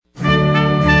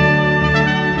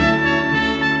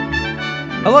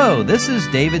Hello, this is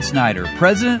David Snyder,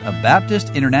 President of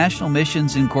Baptist International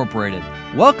Missions Incorporated,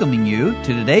 welcoming you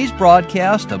to today's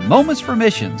broadcast of Moments for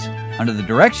Missions under the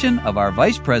direction of our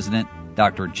Vice President,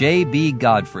 Dr. J.B.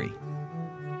 Godfrey.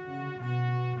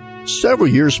 Several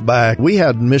years back, we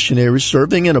had missionaries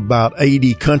serving in about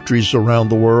 80 countries around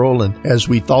the world, and as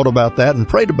we thought about that and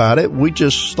prayed about it, we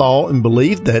just thought and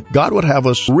believed that God would have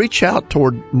us reach out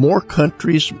toward more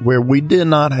countries where we did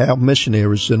not have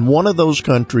missionaries, and one of those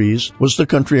countries was the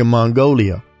country of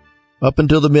Mongolia. Up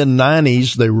until the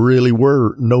mid-90s, there really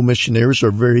were no missionaries or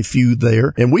very few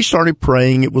there, and we started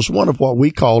praying. It was one of what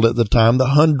we called at the time the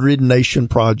 100 Nation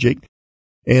Project.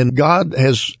 And God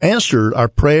has answered our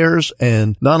prayers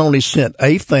and not only sent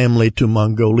a family to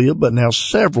Mongolia, but now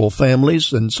several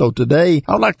families. And so today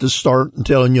I'd like to start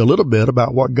telling you a little bit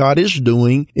about what God is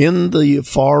doing in the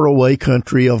faraway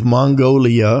country of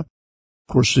Mongolia. Of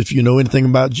course, if you know anything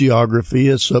about geography,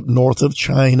 it's up north of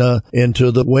China, and to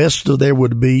the west of there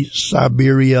would be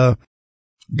Siberia.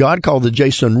 God called the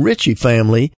Jason Ritchie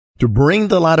family to bring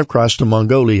the light of Christ to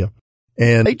Mongolia.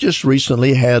 And they just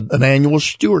recently had an annual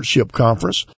stewardship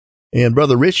conference. And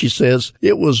Brother Ritchie says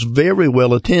it was very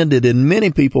well attended, and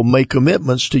many people made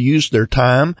commitments to use their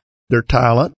time, their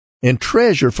talent, and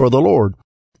treasure for the Lord.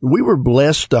 We were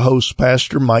blessed to host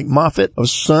Pastor Mike Moffitt of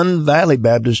Sun Valley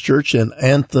Baptist Church in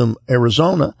Anthem,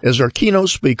 Arizona, as our keynote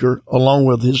speaker, along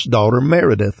with his daughter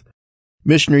Meredith.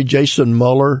 Missionary Jason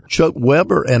Muller, Chuck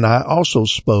Weber, and I also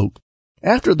spoke.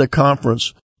 After the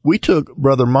conference, we took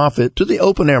Brother Moffitt to the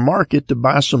open-air market to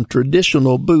buy some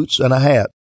traditional boots and a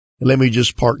hat. And let me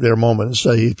just park there a moment and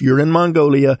say, if you're in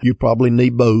Mongolia, you probably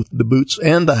need both the boots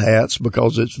and the hats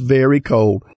because it's very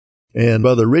cold. And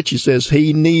Brother Ritchie says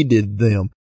he needed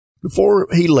them. Before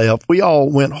he left, we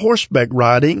all went horseback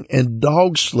riding and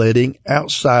dog sledding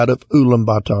outside of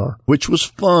Ulaanbaatar, which was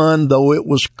fun, though it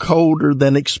was colder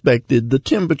than expected. The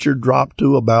temperature dropped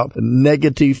to about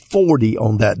 -40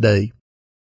 on that day.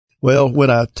 Well, when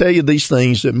I tell you these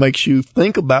things, it makes you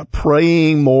think about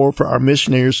praying more for our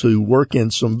missionaries who work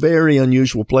in some very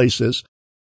unusual places.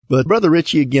 But Brother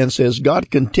Ritchie again says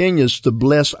God continues to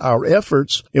bless our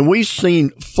efforts, and we've seen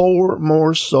 4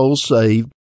 more souls saved,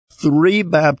 3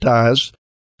 baptized,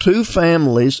 2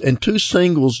 families, and 2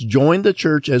 singles joined the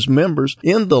church as members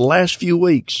in the last few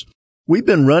weeks. We've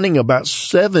been running about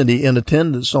 70 in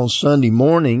attendance on Sunday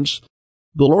mornings.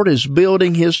 The Lord is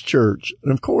building His church.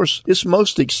 And of course, it's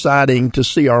most exciting to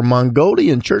see our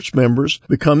Mongolian church members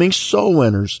becoming soul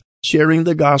winners, sharing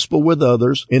the gospel with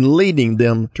others and leading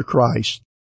them to Christ.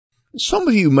 Some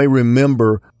of you may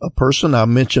remember a person I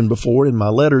mentioned before in my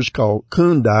letters called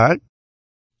Kundak.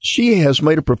 She has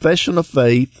made a profession of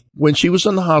faith when she was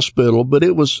in the hospital, but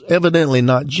it was evidently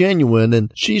not genuine,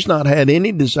 and she's not had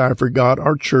any desire for God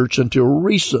or church until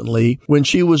recently when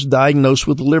she was diagnosed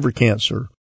with liver cancer.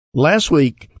 Last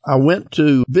week, I went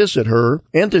to visit her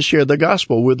and to share the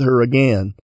gospel with her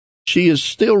again. She is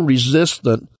still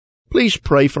resistant. Please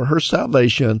pray for her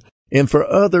salvation and for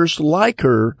others like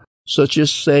her, such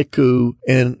as Seku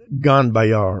and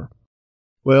Ganbayar.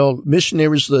 Well,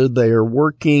 missionaries are there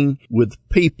working with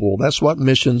people. That's what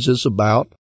missions is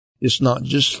about. It's not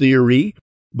just theory,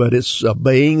 but it's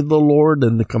obeying the Lord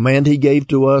and the command He gave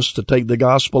to us to take the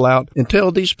gospel out and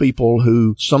tell these people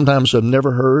who sometimes have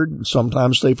never heard,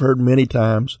 sometimes they've heard many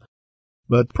times.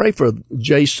 But pray for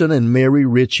Jason and Mary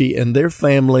Ritchie and their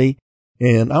family.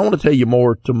 And I want to tell you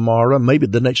more tomorrow, maybe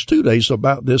the next 2 days,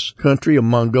 about this country of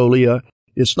Mongolia.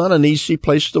 It's not an easy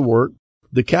place to work.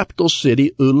 The capital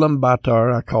city,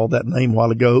 Ulaanbaatar, I called that name a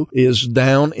while ago, is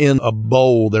down in a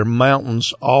bowl. There are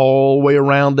mountains all the way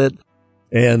around it.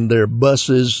 And their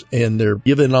buses, and they're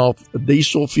giving off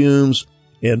diesel fumes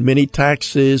and many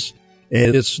taxes.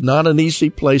 And it's not an easy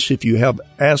place. If you have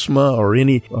asthma or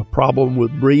any problem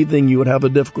with breathing, you would have a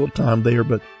difficult time there.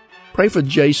 But pray for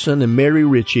Jason and Mary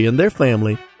Ritchie and their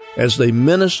family as they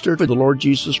minister to the Lord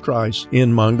Jesus Christ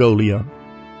in Mongolia.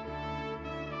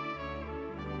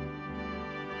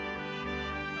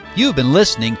 You've been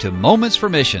listening to Moments for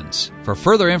Missions. For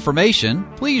further information,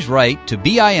 please write to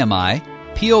BIMI,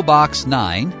 P.O. Box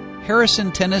 9,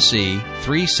 Harrison, Tennessee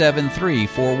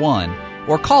 37341,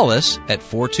 or call us at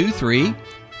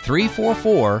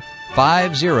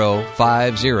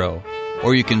 423-344-5050.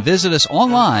 Or you can visit us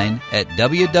online at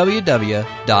www.bimi.org.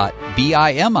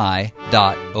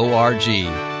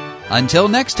 Until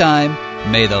next time,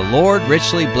 may the Lord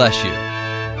richly bless you.